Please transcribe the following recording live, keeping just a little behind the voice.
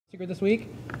Secret this week.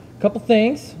 A couple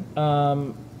things.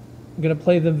 I'm going to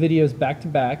play the videos back to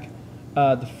back.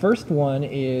 The first one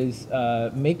is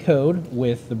Make Code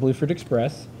with the Bluefruit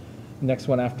Express. Next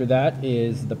one after that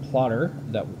is the plotter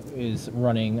that is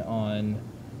running on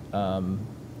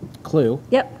Clue.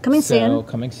 Yep, coming soon.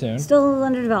 Coming soon. Still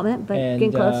under development, but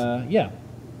getting close. Yeah,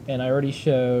 and I already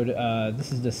showed,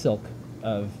 this is the silk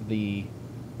of the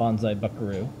bonsai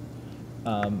buckaroo.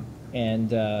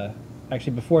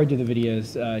 Actually, before I do the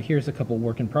videos, here's a couple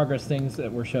work in progress things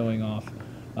that we're showing off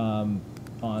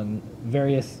on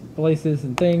various places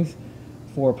and things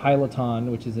for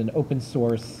Piloton, which is an open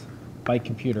source bike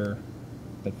computer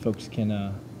that folks can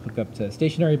hook up to a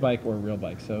stationary bike or a real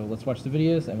bike. So let's watch the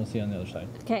videos and we'll see you on the other side.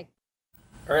 Okay.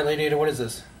 All right, Lady Ada, what is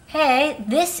this? Hey,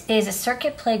 this is a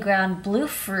Circuit Playground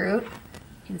Bluefruit. You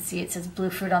can see it says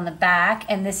Bluefruit on the back,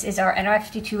 and this is our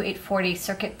NR52840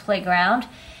 Circuit Playground.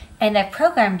 And I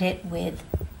programmed it with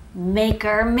Make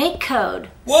Code.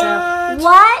 What? So,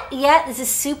 what? Yeah, this is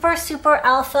super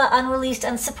alpha, unreleased,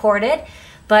 unsupported.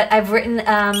 But I've written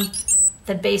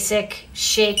the basic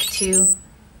shake to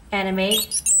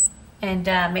animate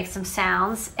and make some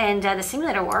sounds. And the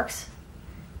simulator works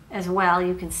as well.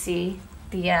 You can see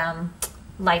the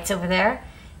lights over there.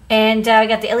 And I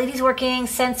got the LEDs working,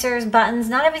 sensors, buttons.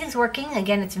 Not everything's working.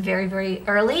 Again, it's very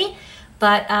early.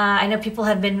 But I know people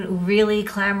have been really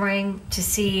clamoring to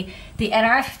see the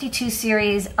NR52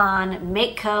 series on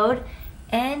Make Code,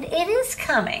 and it is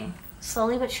coming,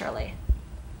 slowly but surely.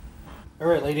 All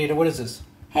right, Lady Ada, what is this?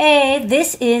 Hey,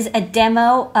 this is a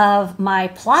demo of my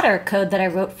plotter code that I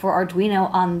wrote for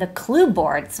Arduino on the Clue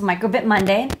board. It's Microbit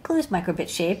Monday, and Clue's microbit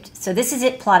shaped. So this is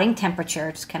it plotting temperature,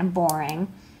 it's kind of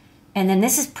boring. And then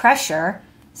this is pressure.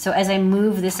 So as I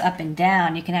move this up and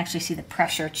down, you can actually see the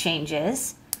pressure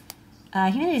changes.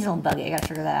 Humidity's a little buggy, I gotta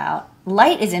figure that out.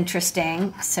 Light is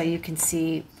interesting, so you can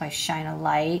see if I shine a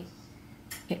light,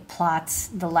 it plots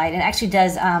the light, and it actually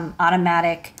does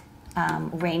automatic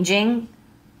ranging.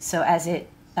 So as it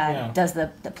does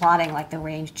the plotting, like the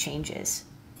range changes,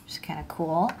 which is kind of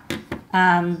cool.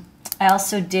 I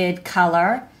also did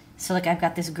color, so like I've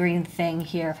got this green thing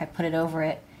here. If I put it over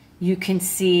it, you can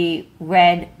see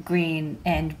red, green,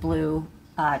 and blue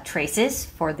traces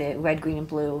for the red, green, and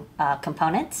blue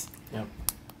components. Yep.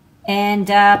 And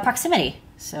proximity,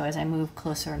 so as I move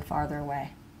closer and farther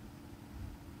away.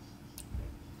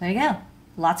 There you go.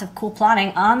 Lots of cool plotting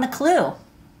on the Clue.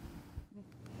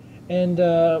 And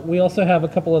we also have a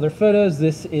couple other photos.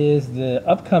 This is the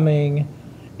upcoming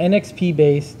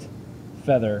NXP-based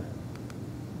feather.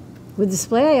 With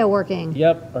display IO working.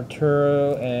 Yep,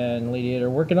 Arturo and Lady Ada are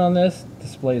working on this.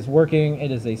 Display is working.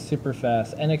 It is a super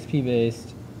fast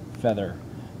NXP-based feather.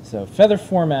 So feather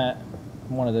format,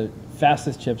 one of the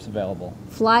fastest chips available.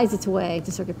 Flies its way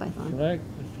to CircuitPython. It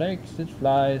flakes, it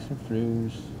flies, and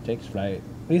flews, takes flight.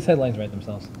 These headlines write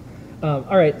themselves. All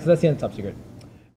right, so that's the end of Top Secret.